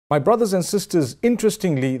My brothers and sisters,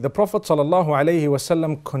 interestingly, the Prophet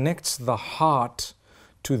ﷺ connects the heart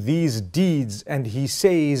to these deeds, and he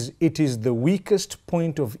says it is the weakest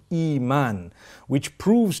point of Iman, which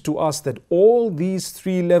proves to us that all these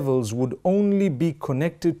three levels would only be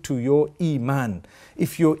connected to your Iman.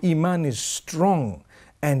 If your Iman is strong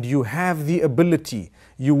and you have the ability,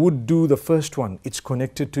 you would do the first one. It's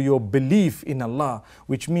connected to your belief in Allah,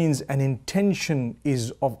 which means an intention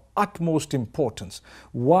is of utmost importance.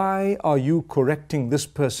 Why are you correcting this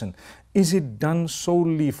person? Is it done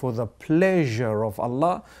solely for the pleasure of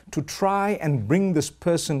Allah to try and bring this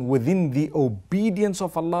person within the obedience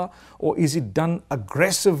of Allah? Or is it done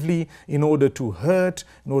aggressively in order to hurt,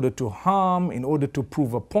 in order to harm, in order to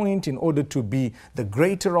prove a point, in order to be the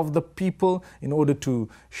greater of the people, in order to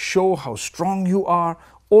show how strong you are?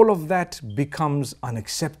 All of that becomes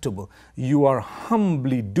unacceptable. You are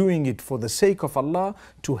humbly doing it for the sake of Allah,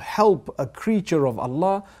 to help a creature of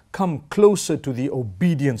Allah come closer to the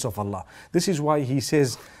obedience of Allah. This is why he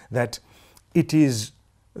says that it is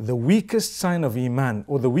the weakest sign of Iman,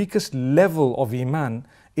 or the weakest level of Iman,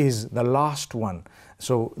 is the last one.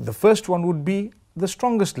 So the first one would be the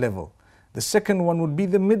strongest level. The second one would be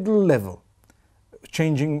the middle level,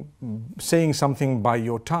 saying something by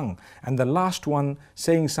your tongue, and the last one,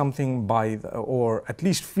 saying something by or at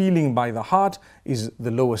least feeling by the heart, is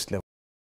the lowest level.